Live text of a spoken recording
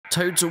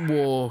Total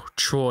War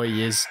Troy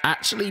is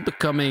actually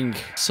becoming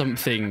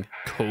something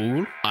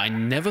cool. I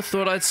never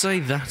thought I'd say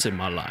that in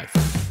my life.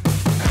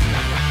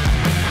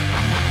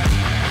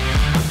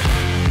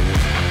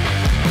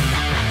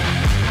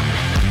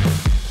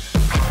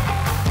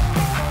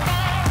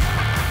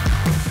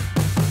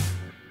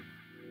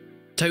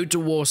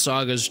 Total War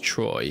Saga's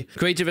Troy,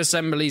 Creative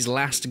Assembly's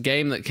last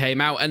game that came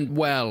out, and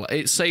well,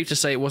 it's safe to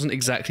say it wasn't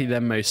exactly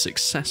their most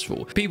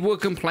successful. People were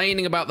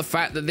complaining about the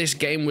fact that this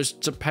game was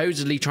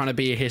supposedly trying to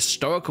be a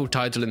historical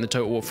title in the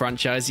Total War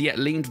franchise, yet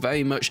leaned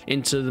very much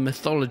into the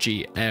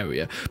mythology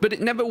area. But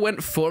it never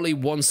went fully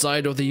one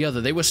side or the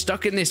other. They were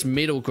stuck in this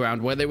middle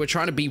ground where they were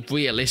trying to be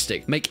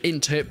realistic, make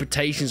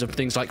interpretations of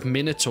things like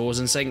minotaurs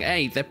and saying,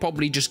 hey, they're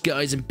probably just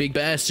guys in big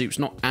bear suits,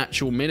 not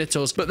actual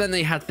minotaurs. But then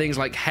they had things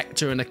like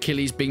Hector and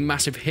Achilles being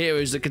massive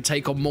heroes that could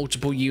take on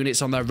multiple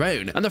units on their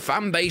own, and the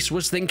fan base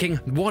was thinking,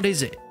 what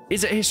is it?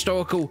 Is it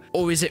historical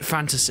or is it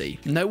fantasy?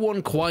 No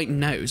one quite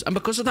knows, and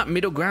because of that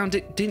middle ground,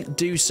 it didn't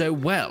do so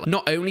well.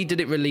 Not only did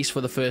it release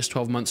for the first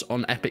 12 months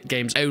on Epic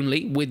Games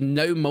only, with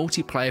no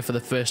multiplayer for the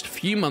first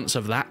few months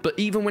of that, but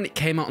even when it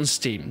came out on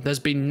Steam, there's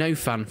been no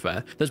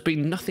fanfare, there's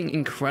been nothing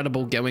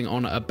incredible going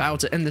on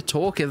about it, and the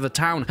talk of the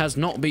town has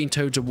not been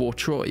Total War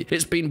Troy.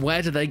 It's been,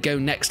 where do they go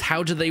next?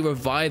 How do they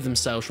revive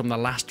themselves from the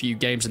last few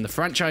games in the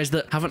franchise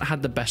that haven't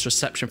had the best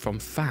reception from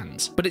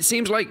fans? But it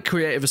seems like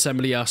Creative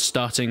Assembly are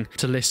starting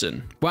to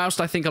listen. Whilst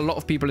I think a lot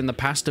of people in the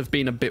past have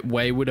been a bit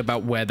wayward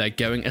about where they're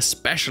going,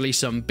 especially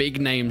some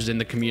big names in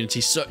the community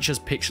such as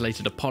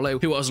Pixelated Apollo,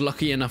 who I was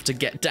lucky enough to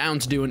get down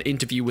to do an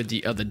interview with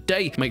the other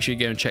day. Make sure you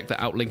go and check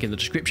that out, link in the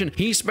description.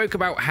 He spoke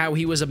about how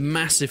he was a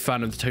massive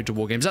fan of the Total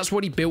War games. That's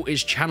what he built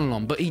his channel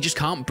on, but he just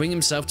can't bring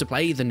himself to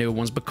play the newer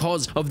ones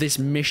because of this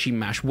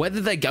mishmash. Whether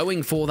they're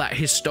going for that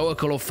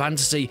historical or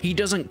fantasy, he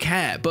doesn't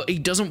care, but he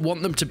doesn't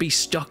want them to be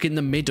stuck in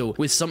the middle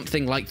with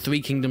something like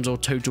Three Kingdoms or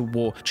Total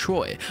War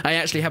Troy. I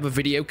actually have a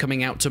video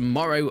coming out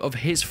tomorrow of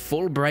his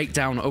full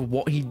breakdown of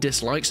what he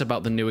dislikes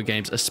about the newer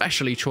games,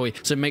 especially Troy,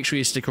 so make sure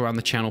you stick around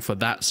the channel for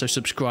that, so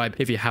subscribe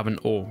if you haven't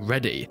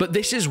already. But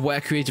this is where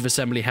Creative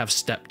Assembly have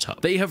stepped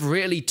up. They have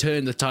really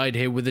turned the tide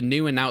here with the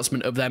new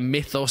announcement of their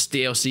Mythos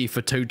DLC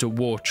for Total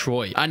War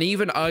Troy, and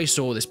even I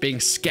saw this being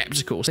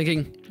skeptical,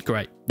 thinking,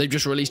 great, they've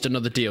just released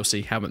another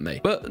DLC, haven't they?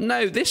 But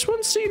no, this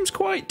one seems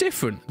quite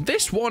different.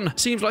 This one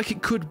seems like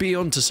it could be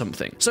onto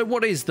something. So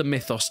what is the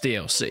Mythos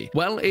DLC?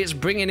 Well, it's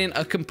bringing in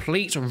a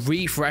complete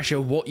refresh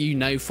of what you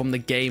know from the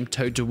game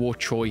Total War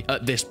Troy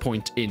at this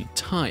point in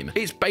time.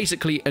 It's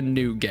basically a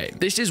new game.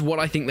 This is what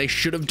I think they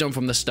should have done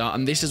from the start,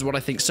 and this is what I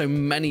think so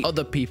many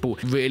other people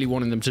really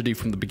wanted them to do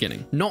from the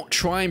beginning. Not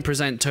try and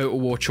present Total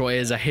War Troy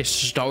as a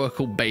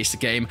historical based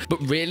game, but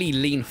really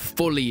lean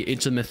fully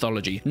into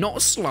mythology.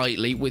 Not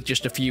slightly with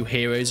just a few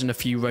heroes and a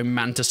few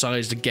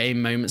romanticized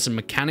game moments and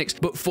mechanics,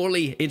 but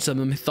fully into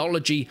the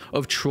mythology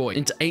of Troy,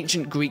 into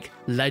ancient Greek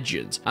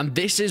legends. And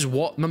this is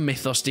what the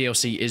Mythos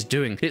DLC is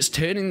doing. It's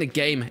turning the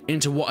game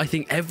into what I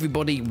think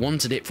everybody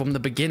wanted it from the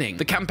beginning.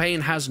 The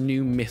campaign has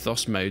new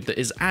Mythos mode that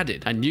is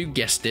added, and you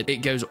guessed it, it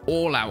goes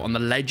all out on the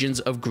legends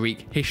of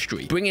Greek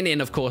history, bringing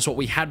in, of course, what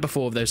we had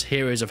before of those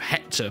heroes of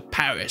Hector,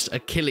 Paris,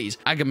 Achilles,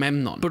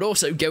 Agamemnon, but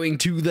also going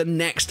to the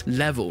next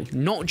level,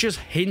 not just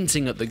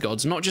hinting at the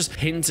gods, not just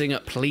hinting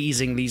at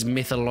pleasing these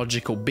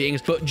mythological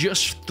beings, but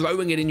just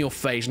throwing it in your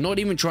face, not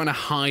even trying to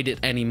hide it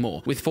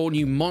anymore, with 4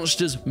 new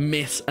monsters,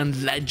 myths,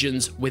 and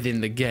legends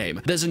within the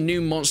game. There's a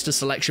new monster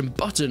selection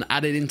button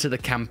added into the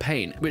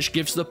campaign, which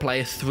gives the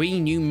player 3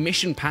 new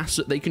mission paths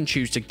that they can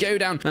choose to go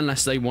down,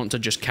 unless they want to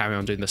just carry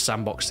on doing the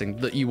sandbox thing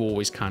that you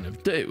always kind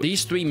of do.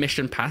 These 3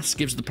 mission paths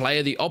gives the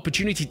player the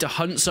opportunity to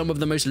hunt some of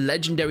the most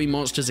legendary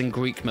monsters in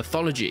Greek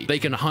mythology. They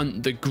can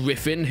hunt the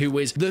Griffin, who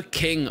is the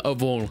king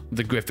of all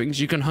the Griffins.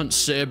 You can hunt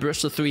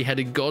Cerberus, the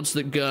 3-headed gods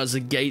that guards the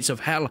gates of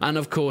hell, and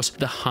of course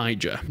the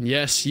Hydra.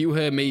 Yes, you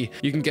heard me,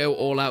 you can go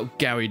all out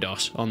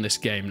Gyarados on this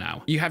game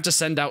now. You have to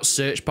send out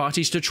search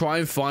parties to try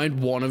and find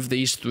one of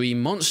these 3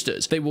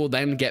 monsters. They will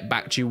then get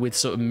back to you with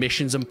sort of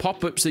missions and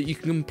pop-ups that you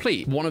can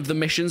complete. One of the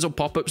missions or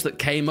pop-ups that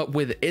came up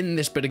within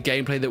this bit of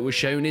gameplay that was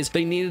shown is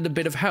they needed a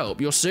bit of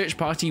help. Your search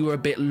party were a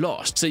bit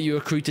lost, so you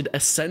recruited a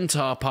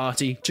centaur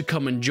party to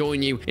come and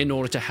join you in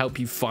order to help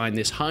you find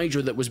this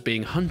Hydra that was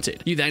being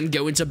hunted. You then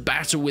go into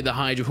battle with the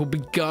Hydra, who will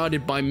be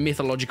guarded by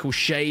mythological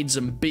shades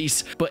and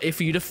beasts, but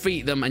if you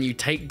defeat them and you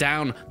take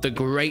down the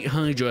great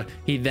Hydra,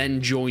 he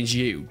then joins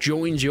you,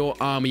 joins your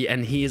army,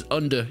 and he is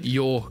under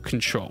your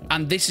control.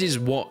 And this is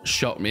what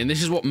shocked me, and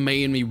this is what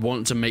made me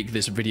want to make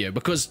this video,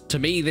 because to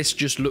me this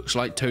just looks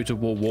like Total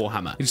War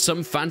Warhammer. It's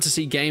some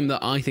fantasy game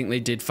that I think they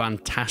did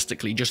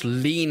fantastically, just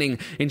leaning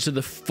into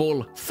the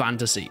full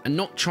fantasy and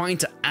not trying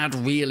to add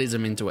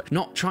realism into it,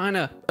 not trying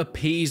to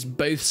appease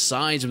both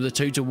sides of the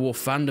Total War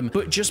fandom,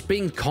 but just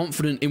being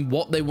confident in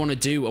what they want to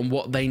do and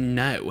what they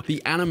know. know.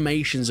 The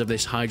animations of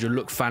this Hydra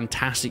look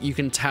fantastic. You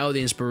can tell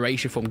the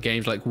inspiration from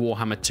games like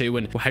Warhammer 2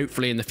 and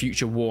hopefully in the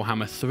future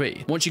Warhammer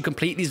 3. Once you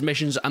complete these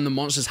missions and the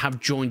monsters have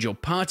joined your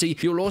party,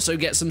 you'll also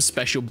get some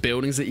special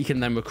buildings that you can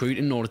then recruit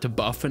in order to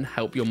buff and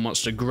help your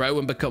monster grow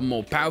and become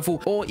more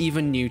powerful, or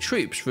even new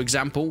troops. For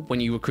example, when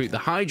you recruit the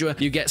Hydra,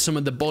 you get some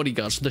of the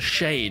bodyguards, the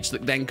shades,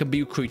 that then can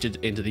be recruited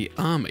into the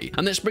army.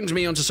 And this brings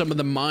me on to some of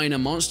the minor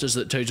monsters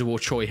that Total War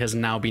Troy has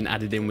now been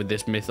added in with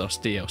this Mythos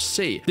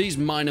DLC. These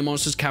minor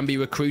monsters can be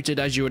recruited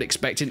as you would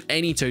expect in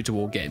any Total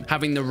War game,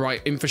 having the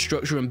right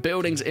infrastructure and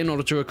buildings in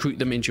order to recruit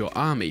them into your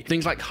army.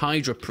 Things like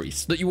Hydra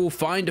priests that you will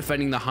find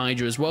defending the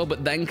Hydra as well,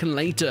 but then can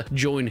later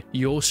join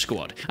your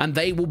squad. And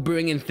they will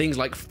bring in things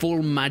like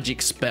full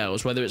magic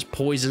spells, whether it's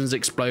poisons,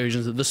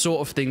 explosions, the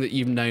sort of thing that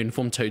you've known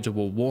from Total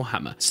War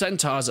Warhammer.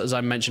 Centaurs, as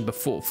I mentioned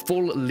before,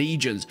 full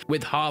legions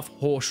with half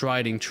horse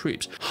riding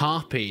troops.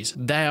 Harpies,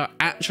 they are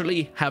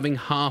actually having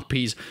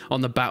harpies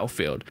on the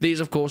battlefield. These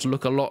of course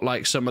look a lot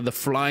like some of the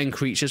flying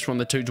creatures from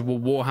the Total War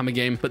Warhammer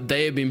game, but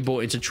they have been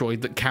brought into Troy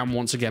that can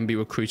once again be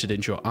recruited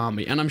into your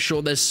army. And I'm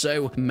sure there's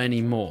so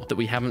many more that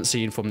we haven't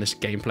seen from this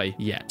gameplay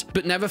yet.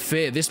 But never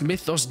fear, this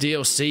Mythos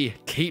DLC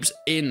keeps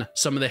in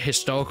some of the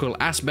historical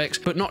aspects,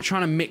 but not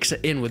trying to mix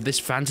it in with this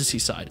fantasy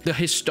side. The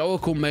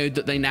historical mode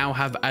that they now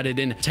have added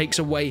in takes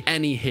away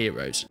any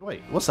heroes.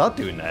 Wait, what's that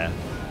doing there?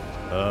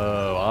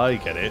 Oh, I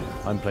get it.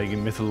 I'm playing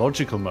in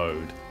mythological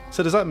mode.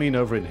 So does that mean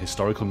over in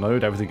historical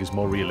mode everything is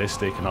more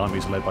realistic and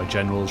armies led by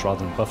generals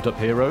rather than buffed up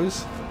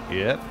heroes?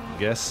 Yep,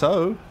 guess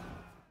so.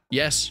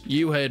 Yes,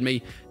 you heard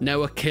me.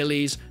 No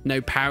Achilles, no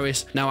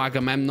Paris, no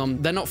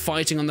Agamemnon. They're not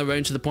fighting on their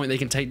own to the point they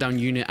can take down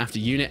unit after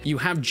unit. You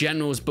have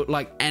generals, but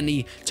like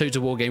any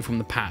Total War game from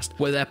the past,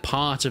 where they're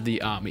part of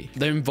the army.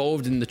 They're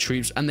involved in the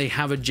troops, and they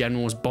have a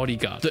general's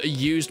bodyguard that are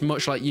used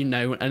much like you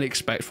know and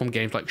expect from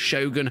games like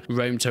Shogun,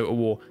 Rome Total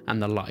War, and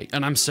the like.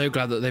 And I'm so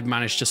glad that they've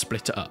managed to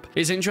split it up.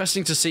 It's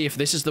interesting to see if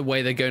this is the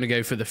way they're going to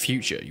go for the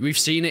future. We've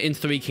seen it in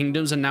Three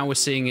Kingdoms, and now we're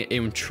seeing it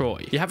in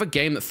Troy. You have a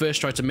game that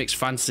first tried to mix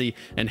fantasy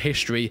and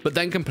history, but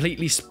then completely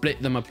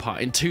split them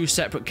apart in two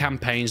separate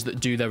campaigns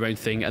that do their own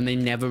thing, and they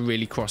never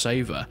really cross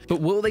over.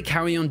 But will they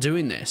carry on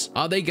doing this?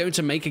 Are they going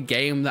to make a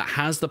game that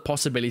has the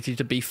possibility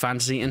to be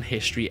fantasy and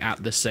history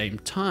at the same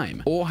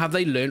time? Or have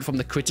they learned from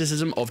the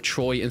criticism of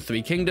Troy and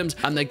Three Kingdoms,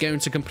 and they're going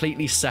to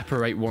completely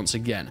separate once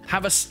again?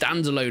 Have a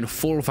standalone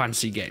full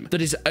fantasy game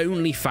that is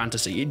only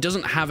fantasy. It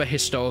doesn't have a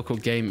historical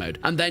game mode.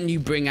 And then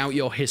you bring out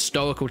your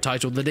historical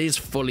title that is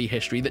fully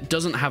history, that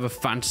doesn't have a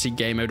fantasy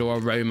game mode or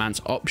a romance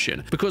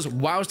option. Because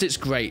whilst it's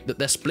great that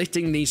they're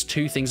splitting these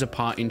two things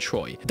apart in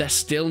Troy, they're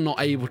still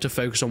not able to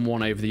focus on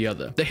one over the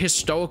other. The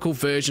historical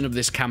version of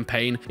this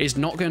campaign is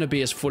not going to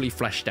be as fully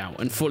fleshed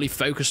out and fully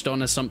focused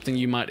on as something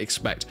you might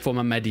expect from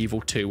a Medieval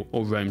 2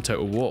 or Rome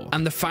Total War.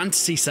 And the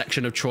fantasy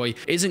section of Troy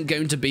isn't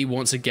going to be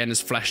once again as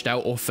fleshed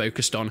out or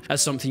focused on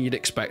as something you'd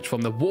expect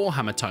from the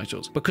Warhammer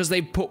titles, because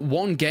they've put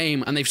one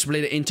game and they've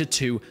split it into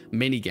two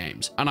mini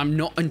games. And I'm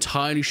not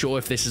entirely sure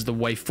if this is the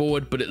way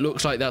forward, but it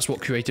looks like that's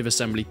what Creative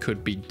Assembly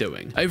could be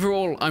doing.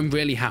 Overall, I'm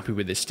really happy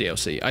with this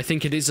DLC. I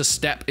think it is a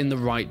step in the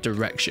right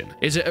direction.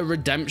 Is it a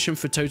redemption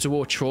for Total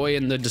War Troy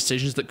and the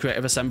decisions that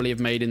Creative Assembly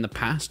have made in the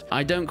past?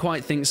 I don't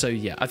quite think so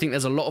yet. I think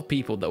there's a lot of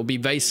people that will be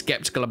very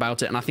skeptical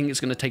about it, and I think it's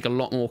going to take a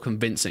lot more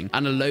convincing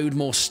and a load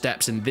more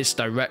steps in this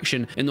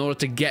direction in order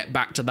to get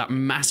back to that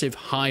massive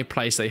high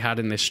place they had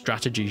in this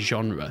strategy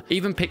genre.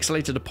 Even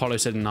Pixelated Apollo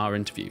said in our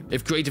interview,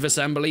 if Creative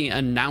Assembly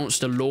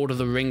announced a Lord of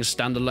the Rings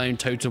standalone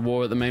Total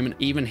War at the moment,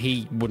 even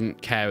he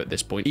wouldn't care at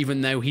this point, even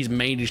though he's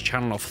made his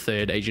channel off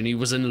Third Age and he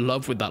was in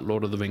love with that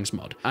Lord of the Rings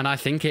mod. And I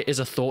think it is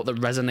a thought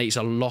that resonates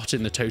a lot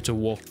in the Total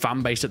War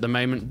fan base at the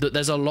moment, that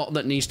there's a lot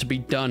that needs to be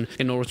done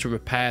in order to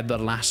repair the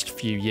last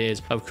few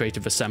years of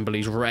Creative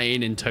Assembly's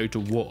reign in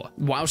Total War.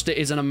 Whilst it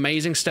is an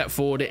amazing step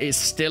forward, it is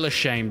still a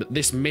shame that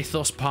this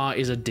Mythos part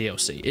is a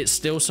DLC. It's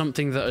still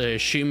something that I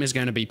assume is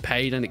going to be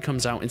paid, and it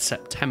comes out in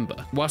September.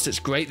 Whilst it's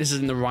great this is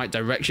in the right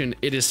direction,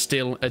 it is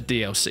still a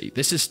DLC.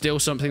 This is still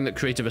something that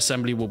Creative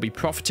Assembly will be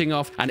profiting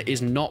off, and it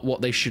is not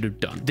what they should have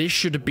done. This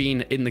should have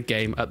been in the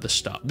game at the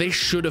start. This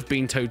should have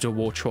been Total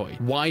War Troy.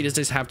 Why does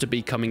this have to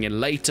be coming in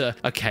later?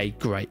 Okay,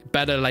 great.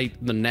 Better late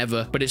than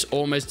never, but it's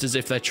almost as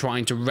if they're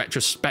trying to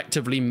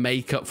retrospectively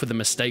make up for the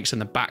mistakes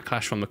and the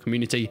backlash from the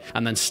community,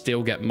 and then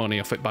still get money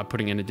off it by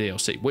putting in a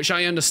DLC, which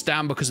I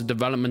understand because of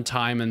development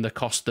time and the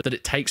cost that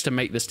it takes to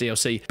make this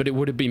DLC, but it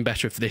would have been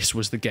better if this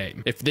was the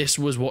game. If this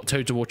was what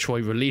Total War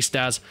Troy released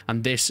as,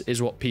 and this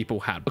is what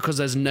people had, because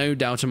there's no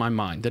doubt in my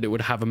mind that it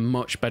would have a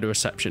much better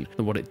reception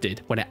than what it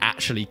did when it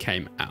actually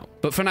came out.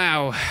 But for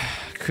now,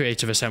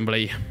 Creative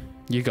Assembly,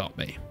 you got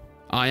me.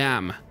 I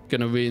am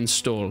going to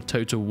reinstall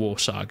Total War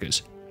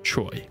Saga's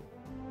Troy.